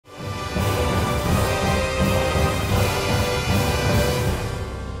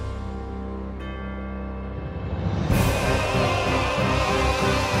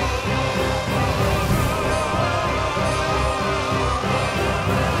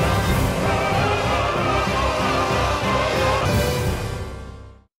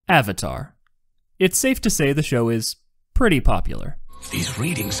Avatar. It's safe to say the show is pretty popular. These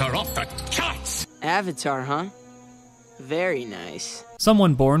readings are off the charts! Avatar, huh? Very nice.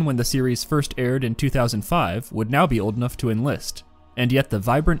 Someone born when the series first aired in 2005 would now be old enough to enlist, and yet the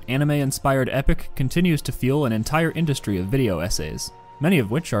vibrant anime-inspired epic continues to fuel an entire industry of video essays, many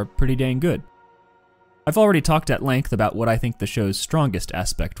of which are pretty dang good. I've already talked at length about what I think the show's strongest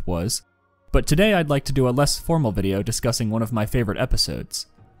aspect was, but today I'd like to do a less formal video discussing one of my favorite episodes.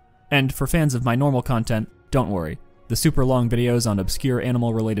 And for fans of my normal content, don't worry, the super long videos on obscure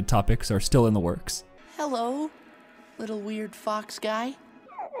animal-related topics are still in the works. Hello, little weird fox guy.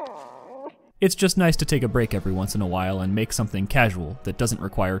 It's just nice to take a break every once in a while and make something casual that doesn't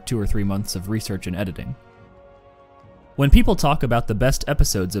require 2 or 3 months of research and editing. When people talk about the best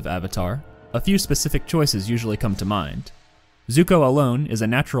episodes of Avatar, a few specific choices usually come to mind. Zuko alone is a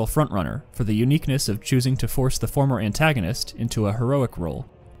natural frontrunner for the uniqueness of choosing to force the former antagonist into a heroic role,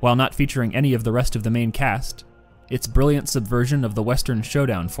 while not featuring any of the rest of the main cast, its brilliant subversion of the Western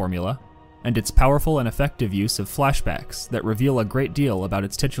showdown formula, and its powerful and effective use of flashbacks that reveal a great deal about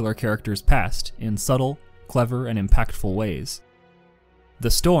its titular character's past in subtle, clever, and impactful ways.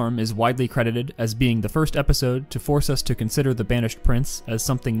 The Storm is widely credited as being the first episode to force us to consider the Banished Prince as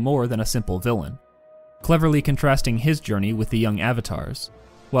something more than a simple villain, cleverly contrasting his journey with the young Avatars,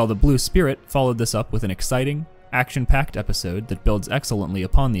 while the Blue Spirit followed this up with an exciting, action-packed episode that builds excellently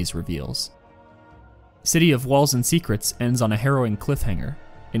upon these reveals. City of Walls and Secrets ends on a harrowing cliffhanger,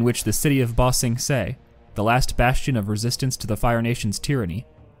 in which the city of Ba Sing Se, the last bastion of resistance to the Fire Nation's tyranny,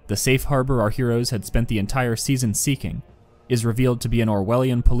 the safe harbor our heroes had spent the entire season seeking, is revealed to be an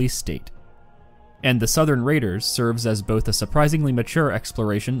Orwellian police state. And the Southern Raiders serves as both a surprisingly mature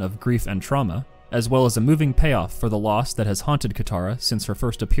exploration of grief and trauma, as well as a moving payoff for the loss that has haunted Katara since her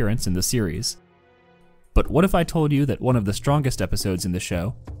first appearance in the series. But what if I told you that one of the strongest episodes in the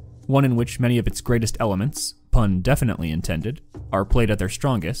show, one in which many of its greatest elements, pun definitely intended, are played at their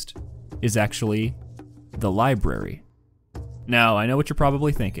strongest, is actually the library? Now, I know what you're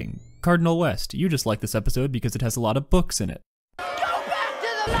probably thinking. Cardinal West, you just like this episode because it has a lot of books in it. Go back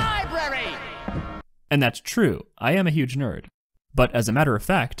to the library! And that's true, I am a huge nerd. But as a matter of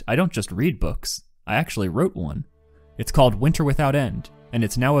fact, I don't just read books, I actually wrote one. It's called Winter Without End, and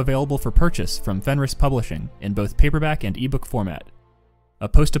it's now available for purchase from Fenris Publishing in both paperback and ebook format. A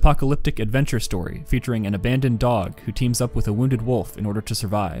post-apocalyptic adventure story featuring an abandoned dog who teams up with a wounded wolf in order to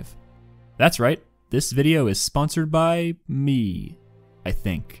survive. That's right, this video is sponsored by me, I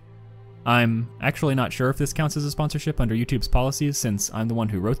think. I'm actually not sure if this counts as a sponsorship under YouTube's policies since I'm the one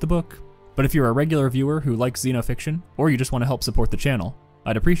who wrote the book, but if you're a regular viewer who likes xenofiction, or you just want to help support the channel,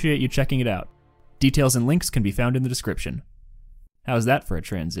 I'd appreciate you checking it out. Details and links can be found in the description. How's that for a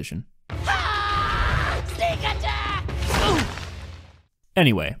transition? Sneak attack!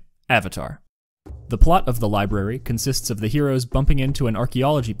 Anyway, Avatar. The plot of the library consists of the heroes bumping into an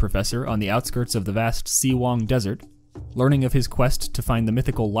archaeology professor on the outskirts of the vast Siwang Desert, learning of his quest to find the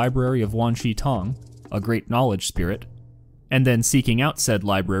mythical library of Wan Shi Tong, a great knowledge spirit, and then seeking out said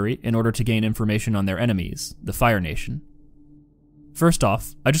library in order to gain information on their enemies, the Fire Nation. First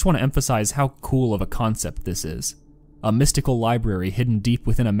off, I just want to emphasize how cool of a concept this is. A mystical library hidden deep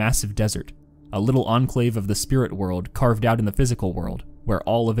within a massive desert, a little enclave of the spirit world carved out in the physical world, where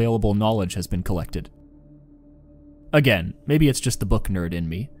all available knowledge has been collected. Again, maybe it's just the book nerd in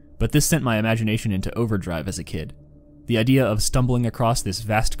me, but this sent my imagination into overdrive as a kid. The idea of stumbling across this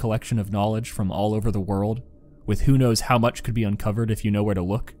vast collection of knowledge from all over the world, with who knows how much could be uncovered if you know where to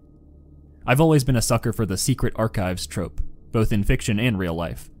look. I've always been a sucker for the secret archives trope, both in fiction and real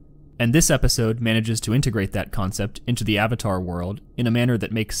life, and this episode manages to integrate that concept into the Avatar world in a manner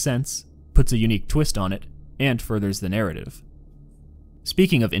that makes sense, puts a unique twist on it, and furthers the narrative.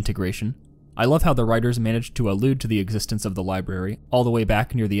 Speaking of integration, I love how the writers managed to allude to the existence of the library all the way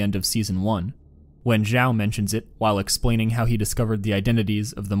back near the end of Season 1, when Zhao mentions it while explaining how he discovered the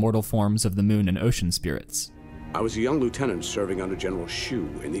identities of the mortal forms of the moon and ocean spirits. I was a young lieutenant serving under General Shu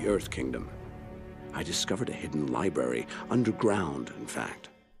in the Earth Kingdom. I discovered a hidden library, underground, in fact.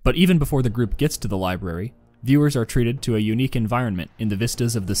 But even before the group gets to the library, viewers are treated to a unique environment in the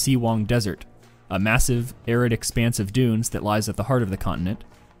vistas of the Siwang Desert, a massive, arid expanse of dunes that lies at the heart of the continent,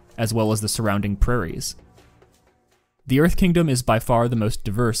 as well as the surrounding prairies. The Earth Kingdom is by far the most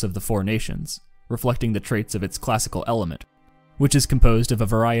diverse of the 4 nations, reflecting the traits of its classical element, which is composed of a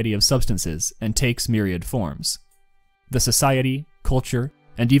variety of substances and takes myriad forms. The society, culture,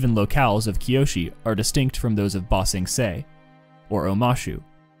 and even locales of Kyoshi are distinct from those of Ba Sing Se, or Omashu,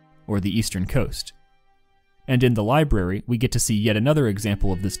 or the eastern coast. And in the library, we get to see yet another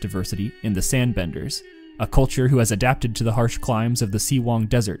example of this diversity in the Sandbenders, a culture who has adapted to the harsh climes of the Siwang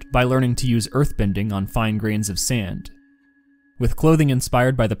Desert by learning to use earthbending on fine grains of sand. With clothing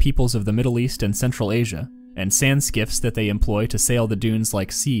inspired by the peoples of the Middle East and Central Asia, and sand skiffs that they employ to sail the dunes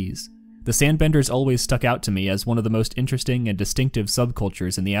like seas, the Sandbenders always stuck out to me as one of the most interesting and distinctive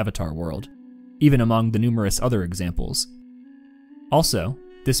subcultures in the Avatar world, even among the numerous other examples. Also,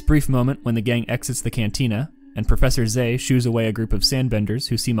 this brief moment when the gang exits the cantina, and Professor Zay shoos away a group of Sandbenders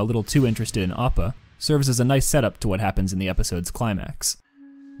who seem a little too interested in Appa, serves as a nice setup to what happens in the episode's climax.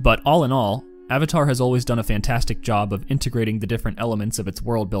 But all in all, Avatar has always done a fantastic job of integrating the different elements of its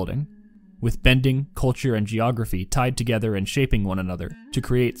world building, with bending, culture, and geography tied together and shaping one another to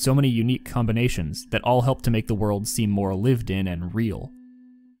create so many unique combinations that all help to make the world seem more lived in and real.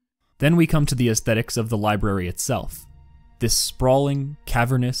 Then we come to the aesthetics of the library itself. This sprawling,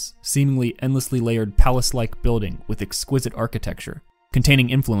 cavernous, seemingly endlessly layered palace-like building with exquisite architecture, containing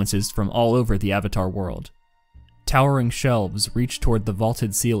influences from all over the Avatar world. Towering shelves reach toward the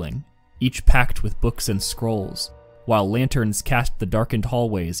vaulted ceiling, each packed with books and scrolls, while lanterns cast the darkened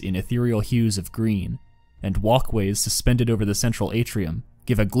hallways in ethereal hues of green, and walkways suspended over the central atrium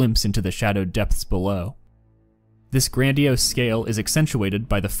give a glimpse into the shadowed depths below. This grandiose scale is accentuated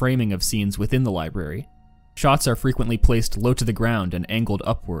by the framing of scenes within the library. Shots are frequently placed low to the ground and angled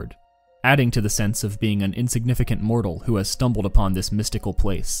upward, adding to the sense of being an insignificant mortal who has stumbled upon this mystical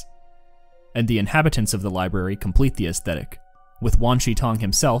place. And the inhabitants of the library complete the aesthetic, with Wan Shi Tong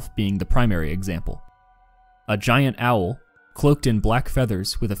himself being the primary example. A giant owl, cloaked in black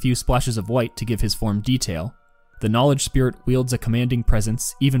feathers with a few splashes of white to give his form detail, the knowledge spirit wields a commanding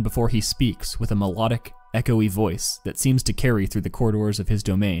presence even before he speaks with a melodic, echoey voice that seems to carry through the corridors of his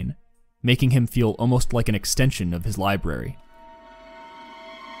domain, making him feel almost like an extension of his library.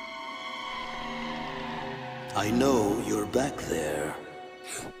 I know you're back there.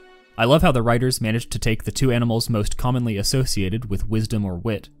 I love how the writers managed to take the two animals most commonly associated with wisdom or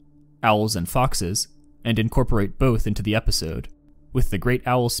wit, owls and foxes, and incorporate both into the episode, with the great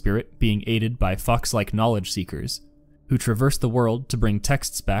owl spirit being aided by fox-like knowledge seekers, who traverse the world to bring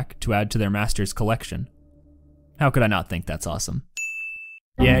texts back to add to their master's collection. How could I not think that's awesome?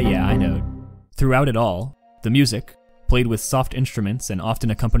 Yeah, I know. Throughout it all, the music, played with soft instruments and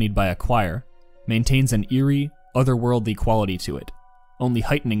often accompanied by a choir, maintains an eerie, otherworldly quality to it, only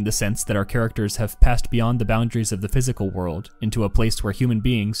heightening the sense that our characters have passed beyond the boundaries of the physical world into a place where human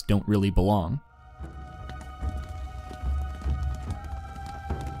beings don't really belong.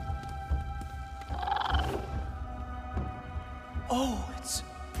 Oh, it's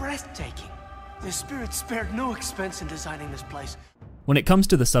breathtaking. The spirits spared no expense in designing this place. When it comes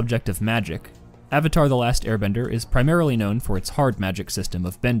to the subject of magic, Avatar: The Last Airbender is primarily known for its hard magic system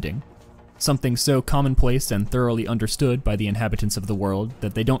of bending, something so commonplace and thoroughly understood by the inhabitants of the world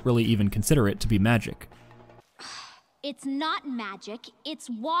that they don't really even consider it to be magic. It's not magic, it's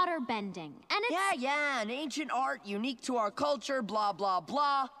water bending, and it's— Yeah, an ancient art unique to our culture, blah, blah,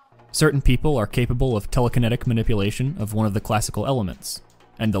 blah. Certain people are capable of telekinetic manipulation of one of the classical elements,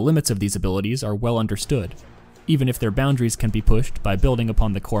 and the limits of these abilities are well understood, even if their boundaries can be pushed by building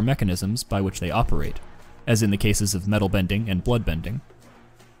upon the core mechanisms by which they operate, as in the cases of metal bending and blood bending.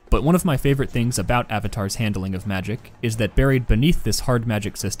 But one of my favorite things about Avatar's handling of magic is that buried beneath this hard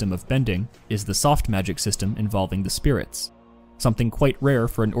magic system of bending is the soft magic system involving the spirits, something quite rare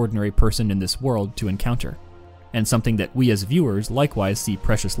for an ordinary person in this world to encounter, and something that we as viewers likewise see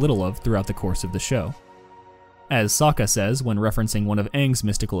precious little of throughout the course of the show. As Sokka says when referencing one of Aang's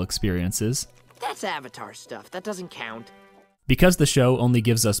mystical experiences, That's Avatar stuff. That doesn't count. because the show only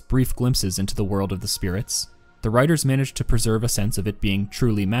gives us brief glimpses into the world of the spirits, the writers managed to preserve a sense of it being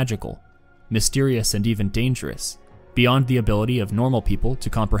truly magical, mysterious and even dangerous, beyond the ability of normal people to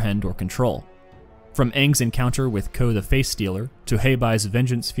comprehend or control. From Aang's encounter with Ko the Face Stealer to Heibai's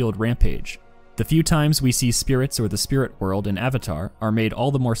vengeance-fueled rampage, the few times we see spirits or the spirit world in Avatar are made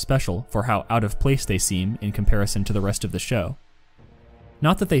all the more special for how out of place they seem in comparison to the rest of the show.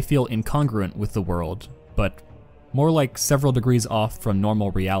 Not that they feel incongruent with the world, but more like several degrees off from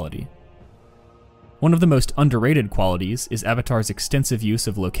normal reality. One of the most underrated qualities is Avatar's extensive use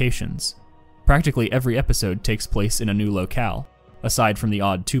of locations. Practically every episode takes place in a new locale, aside from the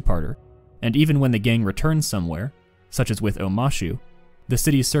odd two-parter, and even when the gang returns somewhere, such as with Omashu, the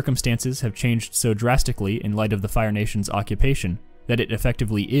city's circumstances have changed so drastically in light of the Fire Nation's occupation that it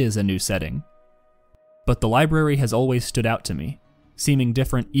effectively is a new setting. But the library has always stood out to me, seeming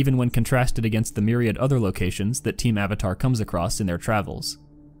different even when contrasted against the myriad other locations that Team Avatar comes across in their travels.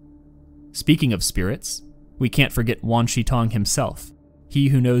 Speaking of spirits, we can't forget Wan Shi Tong himself, he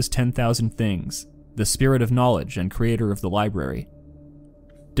who knows 10,000 things, the spirit of knowledge and creator of the library.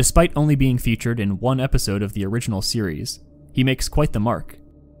 Despite only being featured in one episode of the original series, he makes quite the mark,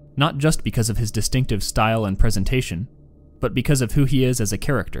 not just because of his distinctive style and presentation, but because of who he is as a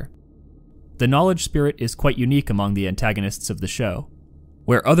character. The Knowledge Spirit is quite unique among the antagonists of the show,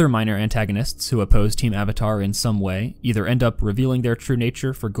 where other minor antagonists who oppose Team Avatar in some way either end up revealing their true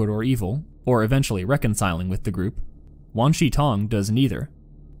nature for good or evil, or eventually reconciling with the group. Wan Shi Tong does neither.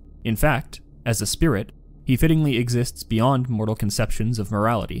 In fact, as a spirit, he fittingly exists beyond mortal conceptions of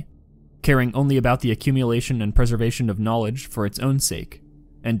morality, caring only about the accumulation and preservation of knowledge for its own sake,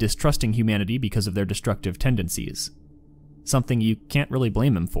 and distrusting humanity because of their destructive tendencies. Something you can't really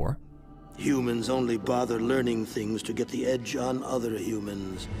blame him for. Humans only bother learning things to get the edge on other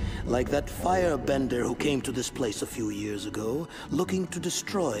humans. Like that firebender who came to this place a few years ago, looking to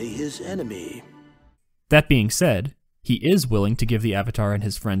destroy his enemy. That being said, he is willing to give the Avatar and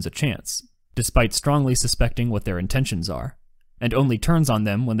his friends a chance, despite strongly suspecting what their intentions are, and only turns on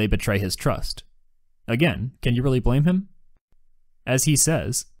them when they betray his trust. Again, can you really blame him? As he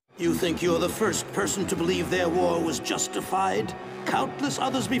says, "You think you're the first person to believe their war was justified? Countless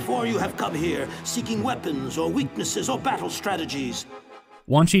others before you have come here, seeking weapons or weaknesses or battle strategies."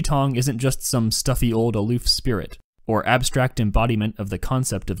 Wan Shi Tong isn't just some stuffy old aloof spirit, or abstract embodiment of the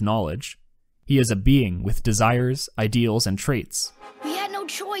concept of knowledge. He is a being with desires, ideals, and traits. We had no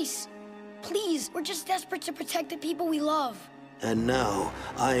choice. Please, we're just desperate to protect the people we love. And now,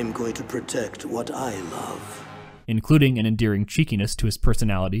 I'm going to protect what I love. Including an endearing cheekiness to his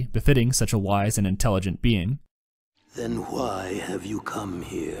personality befitting such a wise and intelligent being. Then why have you come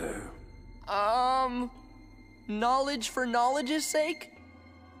here? Knowledge for knowledge's sake?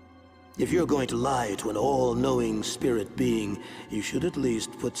 If you're going to lie to an all-knowing spirit being, you should at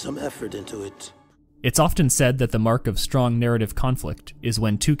least put some effort into it. It's often said that the mark of strong narrative conflict is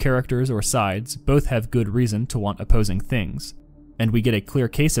when two characters or sides both have good reason to want opposing things, and we get a clear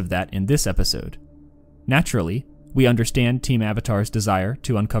case of that in this episode. Naturally, we understand Team Avatar's desire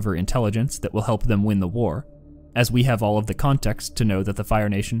to uncover intelligence that will help them win the war, as we have all of the context to know that the Fire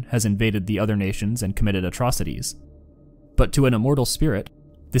Nation has invaded the other nations and committed atrocities. But to an immortal spirit,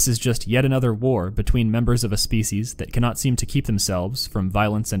 this is just yet another war between members of a species that cannot seem to keep themselves from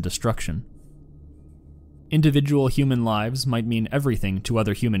violence and destruction. Individual human lives might mean everything to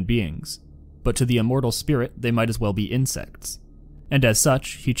other human beings, but to the immortal spirit they might as well be insects. And as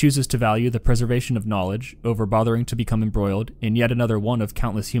such, he chooses to value the preservation of knowledge over bothering to become embroiled in yet another one of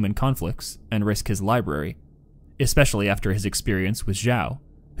countless human conflicts and risk his library, especially after his experience with Zhao,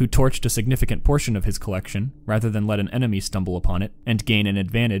 who torched a significant portion of his collection rather than let an enemy stumble upon it and gain an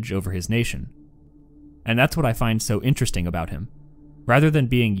advantage over his nation. And that's what I find so interesting about him. Rather than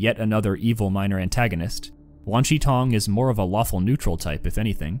being yet another evil minor antagonist, Wan Shi Tong is more of a lawful neutral type, if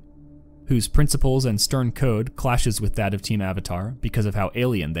anything, whose principles and stern code clashes with that of Team Avatar because of how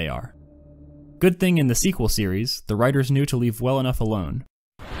alien they are. Good thing in the sequel series, the writers knew to leave well enough alone.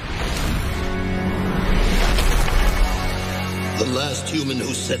 The last human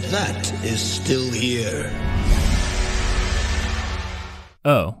who said that is still here.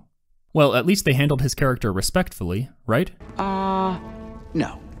 Oh. Well, at least they handled his character respectfully, right?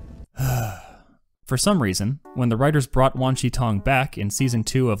 No. For some reason, when the writers brought Wan Shi Tong back in Season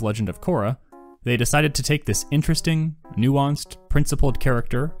 2 of Legend of Korra, they decided to take this interesting, nuanced, principled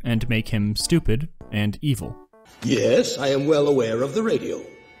character and make him stupid and evil. Yes, I am well aware of the radio.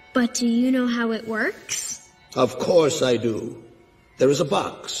 But do you know how it works? Of course I do. There is a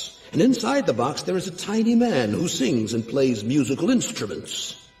box, and inside the box there is a tiny man who sings and plays musical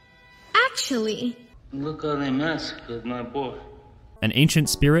instruments. Actually. Look how they massacred my boy. An ancient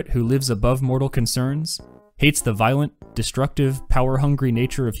spirit who lives above mortal concerns, hates the violent, destructive, power-hungry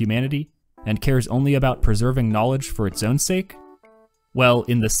nature of humanity, and cares only about preserving knowledge for its own sake? Well,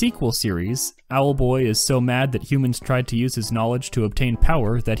 in the sequel series, Owlboy is so mad that humans tried to use his knowledge to obtain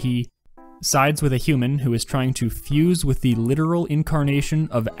power that he sides with a human who is trying to fuse with the literal incarnation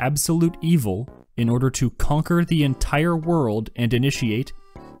of absolute evil in order to conquer the entire world and initiate,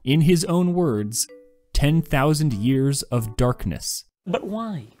 in his own words, 10,000 years of darkness. But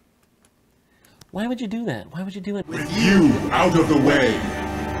why? Why would you do that? Why would you do it? With you out of the way,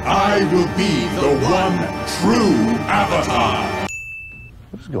 I will be the one true Avatar.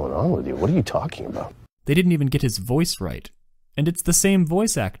 What's going on with you? What are you talking about? They didn't even get his voice right. And it's the same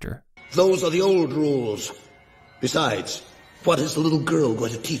voice actor. Those are the old rules. Besides, what is the little girl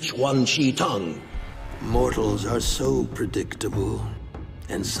going to teach Wan Shi Tong? Mortals are so predictable,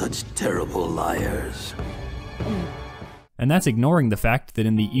 and such terrible liars. And that's ignoring the fact that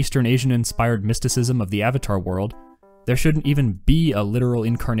in the Eastern Asian-inspired mysticism of the Avatar world, there shouldn't even be a literal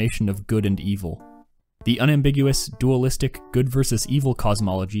incarnation of good and evil. The unambiguous, dualistic good versus evil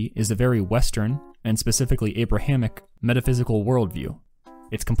cosmology is a very Western, and specifically Abrahamic, metaphysical worldview.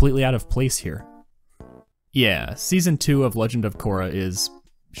 It's completely out of place here. Yeah, Season 2 of Legend of Korra is,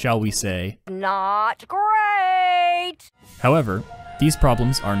 shall we say, not great! However, these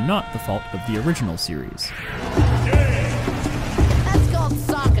problems are not the fault of the original series. That's called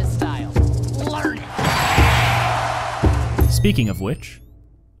Sokka style. Learn it! Speaking of which,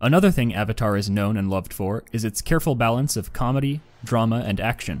 another thing Avatar is known and loved for is its careful balance of comedy, drama, and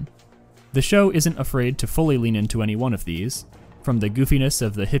action. The show isn't afraid to fully lean into any one of these, from the goofiness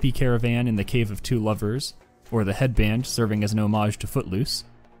of the hippie caravan in the Cave of Two Lovers, or the headband serving as an homage to Footloose,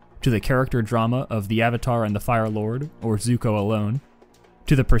 to the character drama of the Avatar and the Fire Lord, or Zuko alone,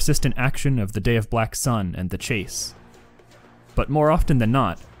 to the persistent action of the Day of Black Sun and The Chase. But more often than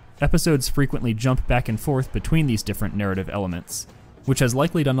not, episodes frequently jump back and forth between these different narrative elements, which has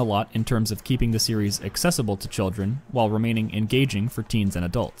likely done a lot in terms of keeping the series accessible to children while remaining engaging for teens and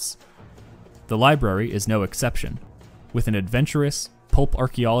adults. The Library is no exception, with an adventurous, pulp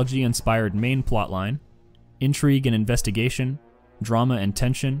archaeology-inspired main plotline, intrigue and investigation, drama and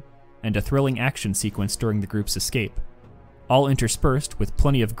tension, and a thrilling action sequence during the group's escape, all interspersed with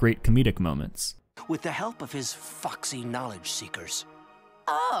plenty of great comedic moments. With the help of his foxy knowledge seekers.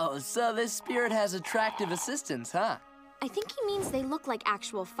 Oh, so this spirit has attractive assistants, huh? I think he means they look like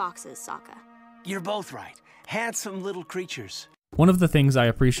actual foxes, Sokka. You're both right. Handsome little creatures. One of the things I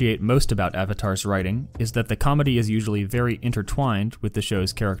appreciate most about Avatar's writing is that the comedy is usually very intertwined with the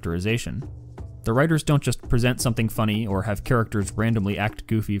show's characterization. The writers don't just present something funny or have characters randomly act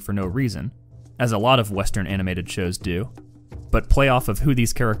goofy for no reason, as a lot of Western animated shows do, but play off of who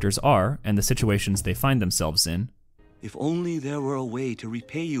these characters are and the situations they find themselves in. If only there were a way to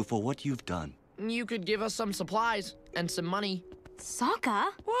repay you for what you've done. You could give us some supplies and some money. Sokka?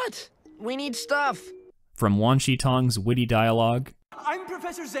 What? We need stuff. From Wan Shi Tong's witty dialogue, I'm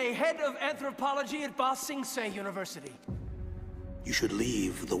Professor Zay, head of anthropology at Ba Sing Se University. You should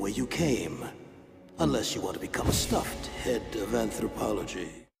leave the way you came, unless you want to become a stuffed head of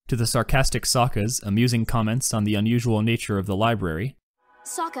anthropology. To the sarcastic Sokka's amusing comments on the unusual nature of the library.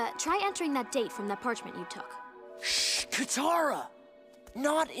 Sokka, try entering that date from that parchment you took. Shh, Katara!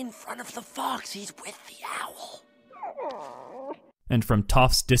 Not in front of the fox, he's with the owl. And from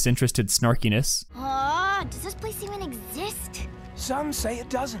Toph's disinterested snarkiness. Does this place even exist? Some say it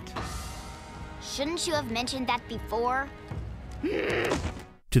doesn't. Shouldn't you have mentioned that before?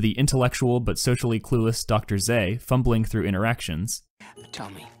 To the intellectual but socially clueless Dr. Zay fumbling through interactions.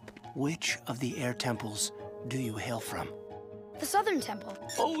 Tell me, which of the air temples do you hail from? The Southern Temple.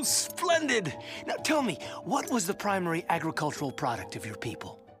 Oh, splendid! Now tell me, what was the primary agricultural product of your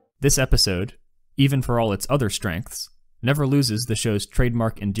people? This episode, even for all its other strengths, never loses the show's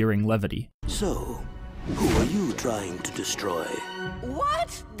trademark endearing levity. So, who are you trying to destroy?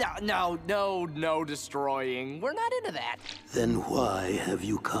 What? No destroying. We're not into that. Then why have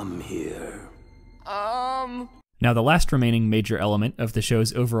you come here? Now the last remaining major element of the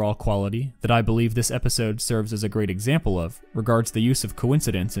show's overall quality that I believe this episode serves as a great example of regards the use of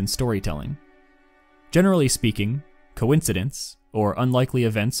coincidence in storytelling. Generally speaking, coincidence, or unlikely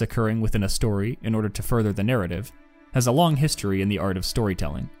events occurring within a story in order to further the narrative, has a long history in the art of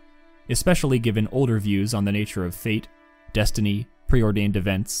storytelling, especially given older views on the nature of fate, destiny, preordained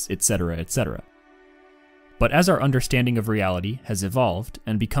events, etc., etc. But as our understanding of reality has evolved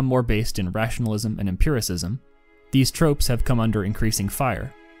and become more based in rationalism and empiricism, these tropes have come under increasing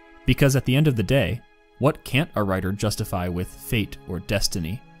fire, because at the end of the day, what can't a writer justify with fate or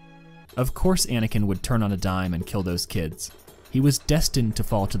destiny? Of course Anakin would turn on a dime and kill those kids. He was destined to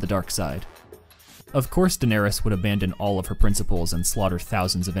fall to the dark side. Of course Daenerys would abandon all of her principles and slaughter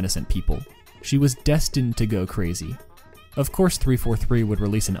thousands of innocent people. She was destined to go crazy. Of course 343 would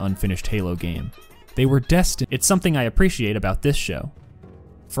release an unfinished Halo game. They were destined. It's something I appreciate about this show.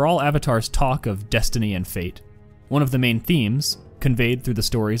 For all Avatar's talk of destiny and fate, one of the main themes, conveyed through the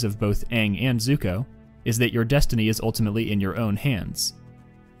stories of both Aang and Zuko, is that your destiny is ultimately in your own hands.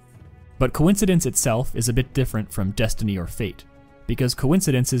 But coincidence itself is a bit different from destiny or fate, because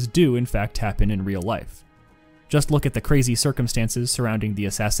coincidences do in fact happen in real life. Just look at the crazy circumstances surrounding the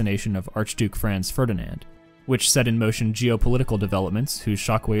assassination of Archduke Franz Ferdinand, which set in motion geopolitical developments whose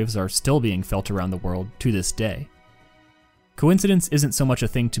shockwaves are still being felt around the world to this day. Coincidence isn't so much a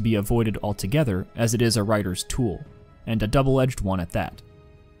thing to be avoided altogether as it is a writer's tool, and a double-edged one at that.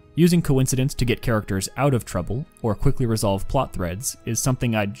 Using coincidence to get characters out of trouble or quickly resolve plot threads is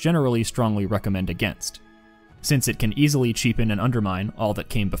something I generally strongly recommend against, since it can easily cheapen and undermine all that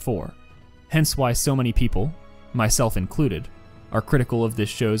came before. Hence why so many people, myself included, are critical of this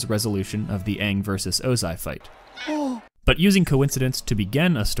show's resolution of the Aang versus Ozai fight. But using coincidence to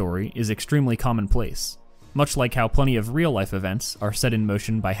begin a story is extremely commonplace, much like how plenty of real-life events are set in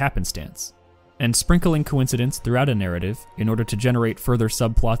motion by happenstance. And sprinkling coincidence throughout a narrative in order to generate further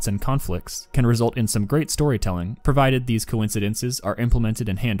subplots and conflicts can result in some great storytelling, provided these coincidences are implemented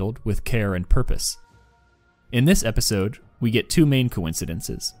and handled with care and purpose. In this episode, we get two main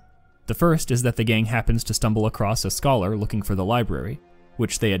coincidences. The first is that the gang happens to stumble across a scholar looking for the library,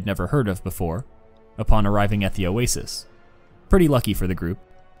 which they had never heard of before, upon arriving at the oasis. Pretty lucky for the group,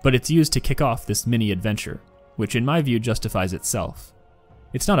 but it's used to kick off this mini-adventure, which in my view justifies itself.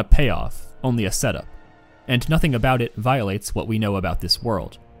 It's not a payoff, only a setup, and nothing about it violates what we know about this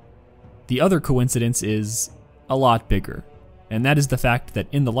world. The other coincidence is a lot bigger, and that is the fact that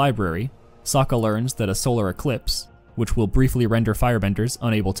in the library, Sokka learns that a solar eclipse, which will briefly render firebenders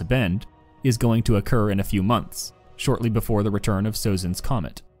unable to bend, is going to occur in a few months, shortly before the return of Sozin's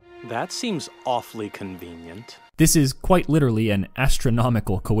comet. That seems awfully convenient. This is quite literally an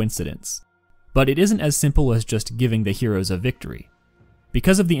astronomical coincidence, but it isn't as simple as just giving the heroes a victory.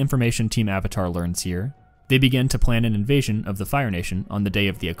 Because of the information Team Avatar learns here, they begin to plan an invasion of the Fire Nation on the day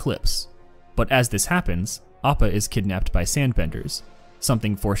of the eclipse. But as this happens, Appa is kidnapped by Sandbenders,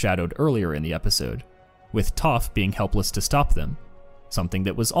 something foreshadowed earlier in the episode, with Toph being helpless to stop them, something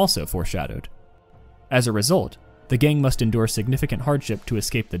that was also foreshadowed. As a result, the gang must endure significant hardship to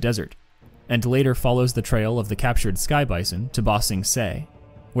escape the desert, and later follows the trail of the captured Sky Bison to Ba Sing Se,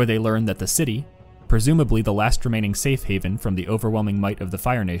 where they learn that the city, presumably the last remaining safe haven from the overwhelming might of the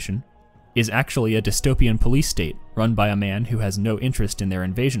Fire Nation, is actually a dystopian police state run by a man who has no interest in their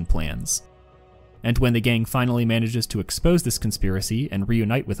invasion plans. And when the gang finally manages to expose this conspiracy and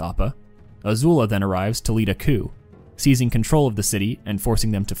reunite with Appa, Azula then arrives to lead a coup, seizing control of the city and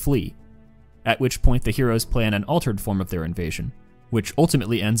forcing them to flee, at which point the heroes plan an altered form of their invasion, which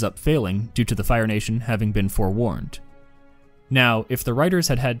ultimately ends up failing due to the Fire Nation having been forewarned. Now, if the writers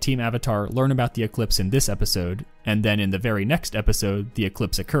had had Team Avatar learn about the eclipse in this episode, and then in the very next episode the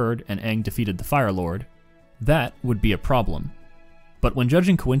eclipse occurred and Aang defeated the Fire Lord, that would be a problem. But when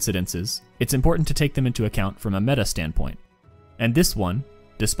judging coincidences, it's important to take them into account from a meta standpoint. And this one,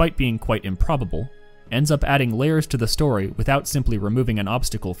 despite being quite improbable, ends up adding layers to the story without simply removing an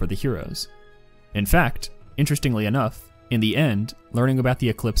obstacle for the heroes. In fact, interestingly enough, in the end, learning about the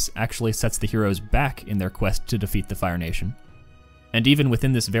eclipse actually sets the heroes back in their quest to defeat the Fire Nation. And even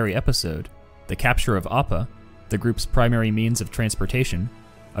within this very episode, the capture of Appa, the group's primary means of transportation,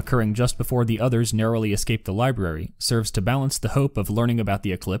 occurring just before the others narrowly escape the library, serves to balance the hope of learning about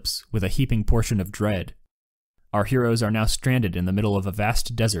the eclipse with a heaping portion of dread. Our heroes are now stranded in the middle of a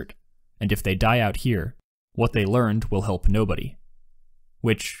vast desert, and if they die out here, what they learned will help nobody.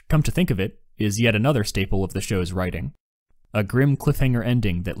 Which, come to think of it, is yet another staple of the show's writing. A grim cliffhanger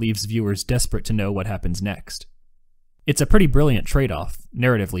ending that leaves viewers desperate to know what happens next. It's a pretty brilliant trade-off,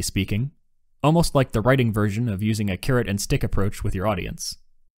 narratively speaking, almost like the writing version of using a carrot and stick approach with your audience.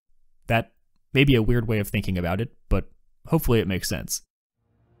 That may be a weird way of thinking about it, but hopefully it makes sense.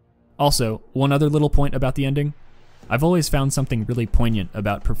 Also, one other little point about the ending. I've always found something really poignant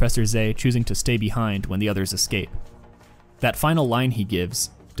about Professor Zay choosing to stay behind when the others escape. That final line he gives,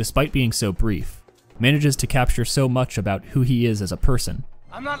 despite being so brief, manages to capture so much about who he is as a person.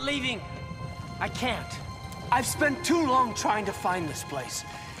 I'm not leaving. I can't. I've spent too long trying to find this place.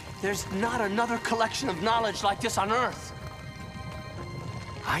 There's not another collection of knowledge like this on Earth.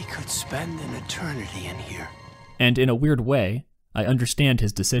 I could spend an eternity in here. And in a weird way, I understand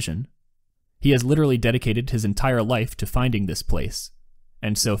his decision. He has literally dedicated his entire life to finding this place,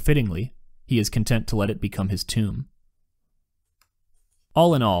 and so fittingly, he is content to let it become his tomb.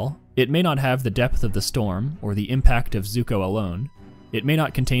 All in all, it may not have the depth of The Storm or the impact of Zuko alone. It may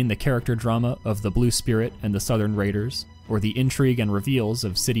not contain the character drama of the Blue Spirit and the Southern Raiders, or the intrigue and reveals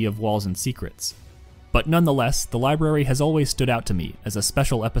of City of Walls and Secrets. But nonetheless, the library has always stood out to me as a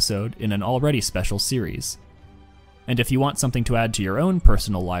special episode in an already special series. And if you want something to add to your own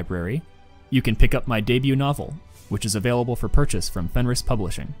personal library, you can pick up my debut novel, which is available for purchase from Fenris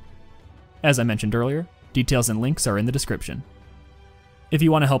Publishing. As I mentioned earlier, details and links are in the description. If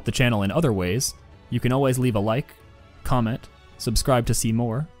you want to help the channel in other ways, you can always leave a like, comment, subscribe to see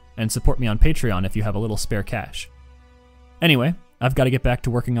more, and support me on Patreon if you have a little spare cash. Anyway, I've got to get back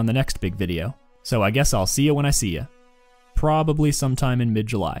to working on the next big video, so I guess I'll see you when I see you. Probably sometime in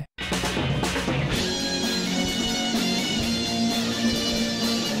mid-July.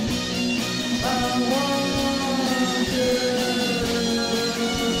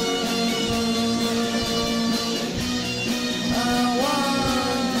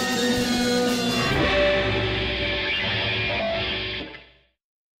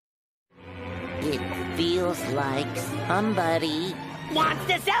 feels like somebody wants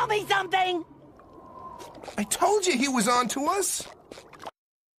to sell me something! I told you he was on to us.